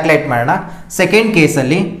ಡಿಸ್ಪ್ಲೇಸ್ಮೆಂಟ್ನ calculate ಮಾಡೋಣ. Second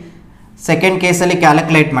ಕೇಸಲ್ಲಿ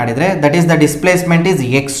calculate ಮಾಡಿದರೆ that is the displacement is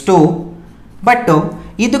x2. But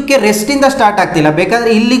ಇದಕ್ಕೆ ರೆಸ್ಟಿಂದ ಸ್ಟಾರ್ಟ್ ಆಗ್ತಿಲ್ಲ.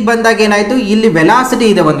 ಬೇಕಾದರೆ ಇಲ್ಲಿಗೆ ಬಂದಾಗ ಏನಾಯಿತು, ಇಲ್ಲಿ ವೆಲಾಸಿಟಿ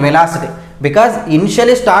ಇದೆ, ಒಂದು velocity. Because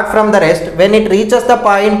initially start from the rest, when it reaches the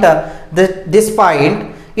point, this point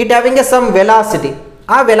it having A some velocity.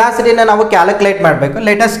 ಆ ವೆಲಾಸಿಟಿನ ನಾವು ಕ್ಯಾಲ್ಕುಲೇಟ್ ಮಾಡಬೇಕು.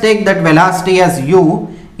 Let us take that velocity as u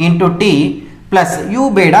into T plus u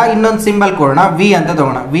ಬೇಡ, ಇನ್ನೊಂದು symbol ಕೊಡೋಣ, v ಅಂತ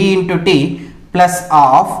ತಗೋಣ. v into T plus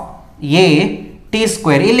of A T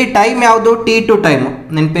square. ಇಲ್ಲಿ time ಯಾವುದು, ಟಿ ಟು ಟೈಮು,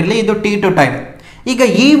 ನೆನಪಿರಲಿ ಇದು ಟಿ ಟು ಟೈಮ್. ಈಗ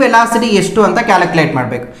ಈ ವೆಲಾಸಿಟಿ ಎಷ್ಟು ಅಂತ ಕ್ಯಾಲ್ಕುಲೇಟ್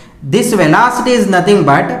ಮಾಡಬೇಕು. This velocity is nothing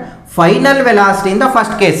but final velocity in the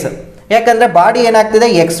first case. ಯಾಕಂದರೆ ಬಾಡಿ ಏನಾಗ್ತಿದೆ,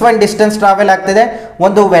 x1 ಡಿಸ್ಟೆನ್ಸ್ ಟ್ರಾವೆಲ್ ಆಗ್ತಿದೆ,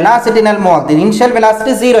 ಒಂದು ವೆಲಾಸಿಟಿನಲ್ಲಿ ಮೂವ್ ಆಗ್ತಿದೆ. ಇನಿಷಿಯಲ್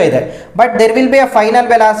ವೆಲಾಸಿಟಿ 0 ಇದೆ, but there will be a final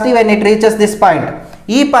velocity when it reaches this point.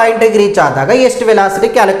 ಈ ಪಾಯಿಂಟಿಗೆ reach ಆದಾಗ ಎಷ್ಟು velocity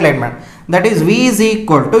calculate ಮಾಡಿ. That is v is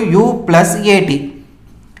equal to u plus at.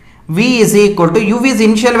 v is equal to u is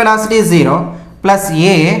initial velocity 0 plus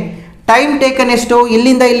a time taken ಎಷ್ಟು,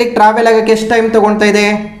 ಇಲ್ಲಿಂದ ಇಲ್ಲಿಗೆ travel ಆಗೋಕ್ಕೆ ಎಷ್ಟು time ತೊಗೊಳ್ತಾ ಇದೆ,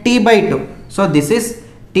 t/2. So this is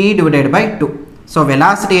t/2. So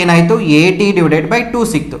velocity ಏನಾಯಿತು, at/2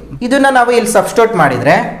 ಸಿಕ್ತು. ಇದನ್ನು ನಾವು ಇಲ್ಲಿ ಸಬ್ಸ್ಟಿಟ್ಯೂಟ್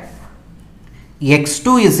ಮಾಡಿದರೆ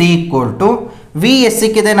x2 is equal to v ಎಷ್ಟು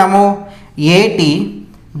ಸಿಕ್ಕಿದೆ ನಾವು,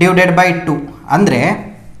 at/2. ಅಂದರೆ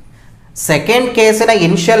second ಕೇಸಿನ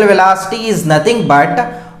initial velocity is nothing but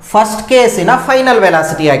first ಕೇಸಿನ final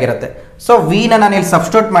velocity ಆಗಿರುತ್ತೆ. ಸೊ ವಿನ ನಾನು ಇಲ್ಲಿ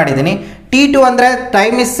ಸಬ್ಸ್ಟಿಟ್ಯೂಟ್ ಮಾಡಿದ್ದೀನಿ. t2 ಅಂದರೆ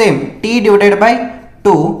time is same,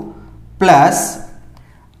 t/2 plus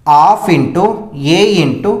half into A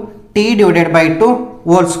into t/2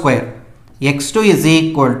 whole square. x2 is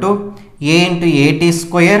equal to a into at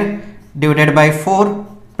square divided by 4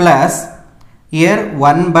 plus here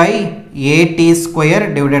 1/at square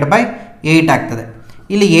divided by 8 ಆಗ್ತದೆ.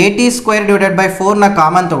 ಇಲ್ಲಿ at square divided by 4ನ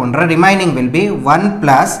common ತೊಗೊಂಡ್ರೆ remaining will be 1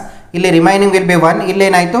 plus ಇಲ್ಲಿ remaining will be 1,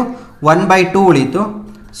 ಇಲ್ಲೇನಾಯಿತು 1/2 ಉಳಿತು.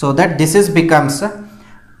 So that this is becomes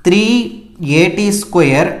 3at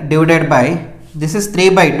square divided by this is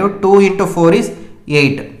 3/2, 2 into 4 is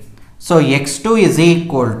 8. So x2 is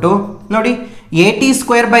equal to, ನೋಡಿ at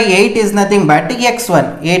square by 8 is nothing but x1.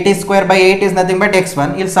 at square by 8 is nothing but x1.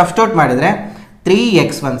 ಇಲ್ಲಿ substitute ಮಾಡಿದರೆ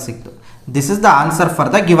 3x1 ಸಿಕ್ತು. This is the answer for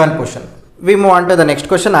the given question. We move on to the next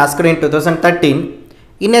question asked in 2013.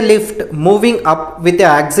 In a lift moving up with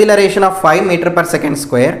an acceleration of 5 meter per second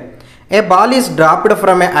square, a ball is dropped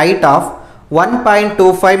from a height of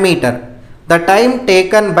 1.25 meter. The time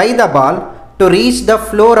taken by the ball to reach the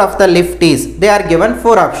floor of the lift is, they are given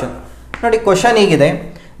 4 options. ನೋಡಿ question ಹೀಗಿದೆ,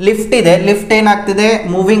 lift ಇದೆ, lift ಏನಾಗ್ತಿದೆ,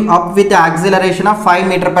 moving up with acceleration of 5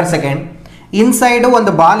 metre per second. Inside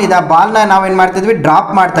ಒಂದು ball ಇದೆ, ಆ ಬಾಲ್ನ ನಾವೇನು ಮಾಡ್ತಿದ್ವಿ,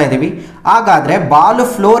 drop ಮಾಡ್ತಾ ಇದ್ದೀವಿ. ಹಾಗಾದರೆ ಬಾಲು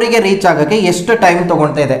ಫ್ಲೋರಿಗೆ ರೀಚ್ ಆಗೋಕ್ಕೆ ಎಷ್ಟು ಟೈಮ್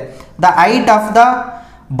ತೊಗೊಳ್ತಾ ಇದೆ. The height of the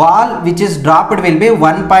ball which is dropped will be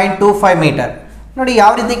 1.25 metre. ನೋಡಿ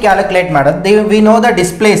ಯಾವ ರೀತಿ ಕ್ಯಾಲ್ಕುಲೇಟ್ ಮಾಡೋದು, ವಿ ನೋ ದ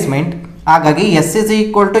ಡಿಸ್ಪ್ಲೇಸ್ಮೆಂಟ್. ಹಾಗಾಗಿ S is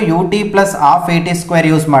equal to U T plus half A T square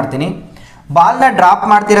use ಮಾಡ್ತೀನಿ. ಬಾಲ್ನ ಡ್ರಾಪ್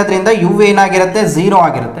ಮಾಡ್ತಿರೋದ್ರಿಂದ ಯು ಏನಾಗಿರುತ್ತೆ, 0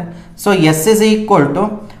 ಆಗಿರುತ್ತೆ. So S is equal to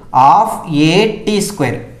half A T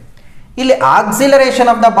square. ಇಲ್ಲಿ acceleration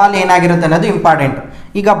of the ball ಏನಾಗಿರುತ್ತೆ ಅನ್ನೋದು important.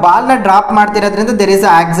 ಈಗ ಬಾಲ್ನ drop ಮಾಡ್ತಿರೋದ್ರಿಂದ there is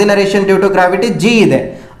acceleration due to gravity g ಇದೆ.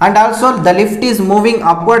 And also the lift is moving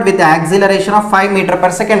upward with acceleration of 5 metre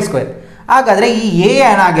per second square. ಹಾಗಾದರೆ ಈ A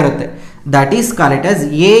ಏನಾಗಿರುತ್ತೆ, that is call it as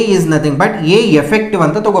A is nothing but A effective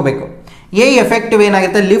ಅಂತ ತಗೋಬೇಕು. A effective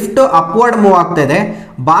ಏನಾಗುತ್ತೆ, lift upward move ಆಗ್ತಿದೆ,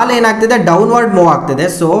 ball ಏನಾಗ್ತಿದೆ downward move ಆಗ್ತಿದೆ.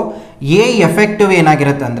 So A effective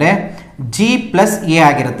ಏನಾಗಿರುತ್ತೆ ಅಂದರೆ g ಪ್ಲಸ್ ಎ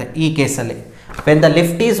ಆಗಿರುತ್ತೆ ಈ ಕೇಸಲ್ಲಿ. When the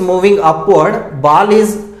lift is moving upward, ball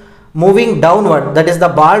is moving downward, that is the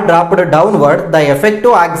ball dropped downward, the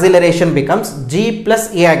effective acceleration becomes g plus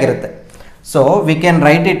A ಆಗಿರುತ್ತೆ. So we can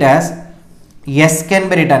write it as S can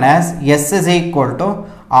be return as S is equal to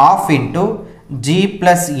half into g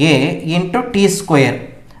plus A into T square.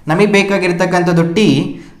 ನಮಗೆ ಬೇಕಾಗಿರ್ತಕ್ಕಂಥದ್ದು T.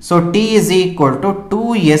 So T is equal to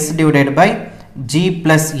 2s divided by g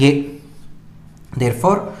plus A.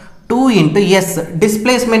 Therefore 2 into S,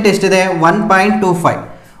 displacement ಎಷ್ಟಿದೆ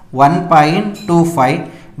 1.25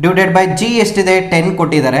 divided by G ಎಷ್ಟಿದೆ 10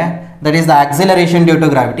 ಕೊಟ್ಟಿದ್ದಾರೆ, that is the acceleration due to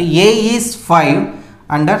gravity. A is 5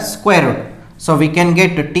 under square root. So we can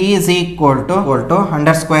get T is equal to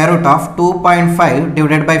under square root of 2.5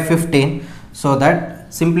 divided by 15. So that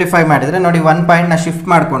simplify ಮಾಡಿದರೆ ನೋಡಿ 1 ಪಾಯಿಂಟ್ನ shift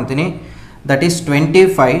ಮಾಡ್ಕೊತೀನಿ, that is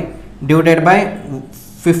 25 divided by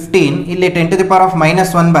 15. ಇಲ್ಲಿ 10 to the power of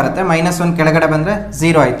 -1 ಬರುತ್ತೆ, -1 ಕೆಳಗಡೆ ಬಂದರೆ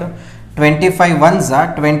 0 ಆಯಿತು. 25 1s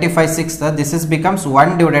 25 6, this is becomes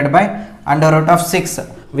 1 divided by under root of 6.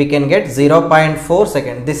 We can get 0.4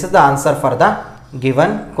 second. This is the answer for the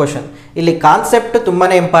given question. ಇಲ್ಲಿ ಕಾನ್ಸೆಪ್ಟ್ ತುಂಬಾ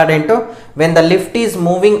important. When the lift is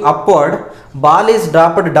moving upward, ball is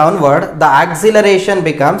dropped downward, the acceleration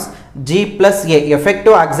becomes G plus A,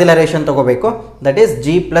 effective acceleration ತಗೋಬೇಕು, that is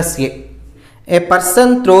G plus A. A person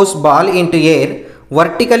throws ball into air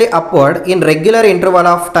vertically upward in regular interval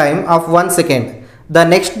of time of 1 second. The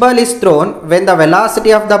next ball is thrown when the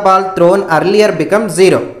velocity of the ball thrown earlier becomes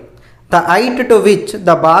 0. The height to which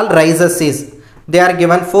the ball rises is, they are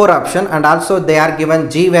given 4 options and also they are given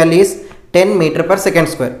G value is 10 meter per second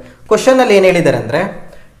square. Question ಅಲ್ಲಿ ಏನು ಹೇಳಿದ್ದಾರೆ ಅಂದರೆ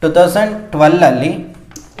 2012 ಅಲ್ಲಿ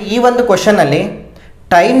ಈ ಒಂದು question ಅಲ್ಲಿ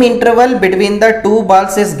time interval between the two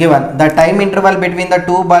balls is given. The time interval between the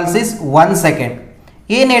two balls is 1 second.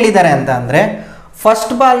 ಏನು ಹೇಳಿದ್ದಾರೆ ಅಂತ ಅಂದರೆ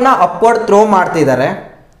ಫಸ್ಟ್ ಬಾಲ್ನ ಅಪ್ವರ್ಡ್ ಥ್ರೋ ಮಾಡ್ತಿದ್ದಾರೆ,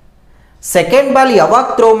 ಸೆಕೆಂಡ್ ಬಾಲ್ ಯಾವಾಗ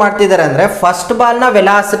ಥ್ರೋ ಮಾಡ್ತಿದ್ದಾರೆ ಅಂದರೆ ಫಸ್ಟ್ ಬಾಲ್ನ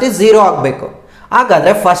ವೆಲಾಸಿಟಿ 0 ಆಗಬೇಕು.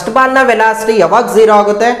 ಹಾಗಾದರೆ ಫಸ್ಟ್ ಬಾಲ್ನ ವೆಲಾಸಿಟಿ ಯಾವಾಗ 0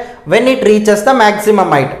 ಆಗುತ್ತೆ? When it reaches the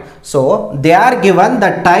maximum height. So they are given the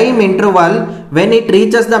time interval when it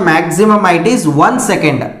reaches the maximum height is 1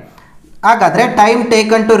 second. ಹಾಗಾದರೆ time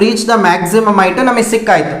taken to reach the maximum height ನಮಗೆ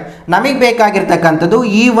ಸಿಕ್ಕಾಯಿತು. ನಮಗೆ ಬೇಕಾಗಿರ್ತಕ್ಕಂಥದ್ದು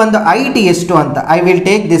ಈ ಒಂದು height ಎಷ್ಟು ಅಂತ. I will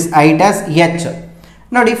take this height as H.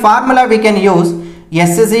 ನೋಡಿ formula we can use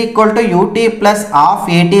S is equal to ut plus half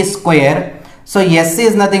at square. So S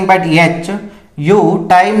is nothing but h, u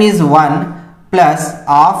time is 1 plus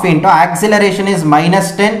half into acceleration is minus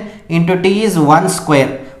 10 into t is 1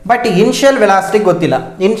 square. But initial velocity ಗೊತ್ತಿಲ್ಲ.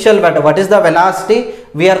 Initial what is the velocity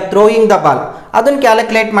we are throwing the ball, ಅದನ್ನು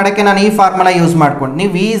calculate ಮಾಡೋಕ್ಕೆ ನಾನು ಈ formula use ಮಾಡ್ಕೊಂಡು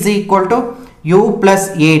ನೀವು v is equal to u plus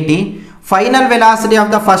at. Final velocity of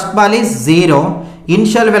the first ball is 0.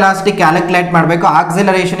 Initial velocity calculate ಮಾಡಬೇಕು.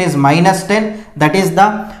 Acceleration is minus 10, that is the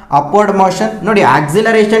upward motion. ನೋಡಿ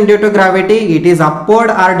acceleration due to gravity, it is upward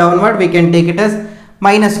or downward, we can take it as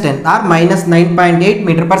minus 10 or minus 9.8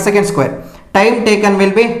 meter per second square. Time taken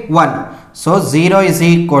will be 1. So 0 is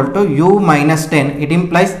equal to u minus 10. It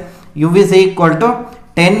implies u is equal to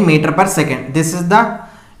 10 meter per second. This is the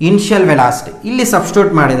initial velocity. ಇಲ್ಲಿ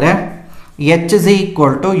substitute ಮಾಡಿದರೆ h is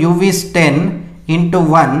equal to u is 10 into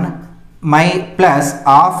 1 my plus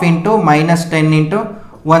half into minus 10 into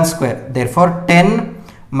 1 square. Therefore 10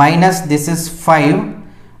 minus this is 5,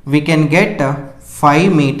 we can get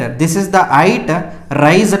 5 meter. This is the height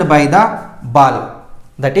raised by the ball,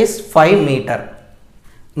 that is 5 meter.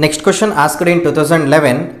 Next question asked in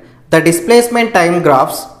 2011. The displacement time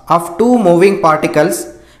graphs of two moving particles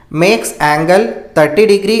makes angle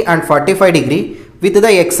 30 degree and 45 degree with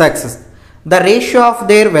the x-axis. The ratio of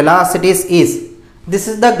their velocities is, this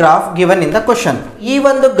is the graph given in the question. ಈ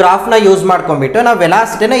ಒಂದು ಗ್ರಾಫ್ನ use ಮಾಡ್ಕೊಂಡ್ಬಿಟ್ಟು ನಾವು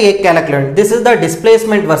ವೆಲಾಸಿಟಿನ ಹೇಗೆ calculate. This is the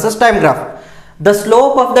displacement versus time graph. The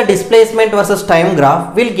slope of the displacement versus time graph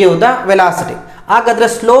will give the velocity. ಹಾಗಾದ್ರೆ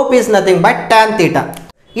slope is nothing but tan theta.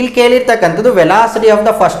 ಇಲ್ಲಿ ಕೇಳಿರ್ತಕ್ಕಂಥದ್ದು velocity of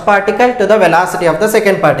the first particle to the velocity of the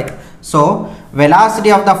second particle. So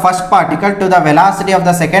velocity of the first particle to the velocity of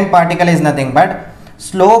the second particle is nothing but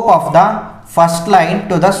slope of the first line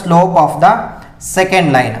to the slope of the second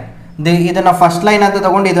line. ಇದನ್ನು first line ಅಂತ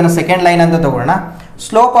ತಗೊಂಡು ಇದನ್ನು second line ಅಂತ ತಗೊಳ್ಳೋಣ.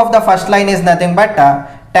 Slope of the first line is nothing but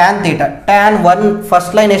tan theta. Tan 1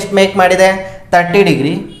 first line ಎಷ್ಟು make ಮಾಡಿದೆ? 30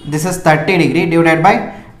 degree. This is 30 degree divided by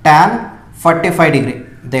tan 45 degree.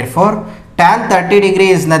 Therefore tan 30 degree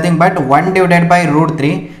is nothing but 1 divided by root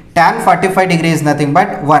 3. Tan 45 degree is nothing but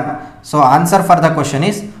 1. So answer for the question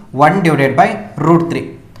is 1 divided by root 3.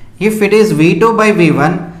 If it is V2 by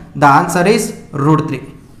V1, the answer is root 3.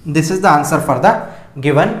 This is the answer for the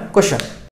given question.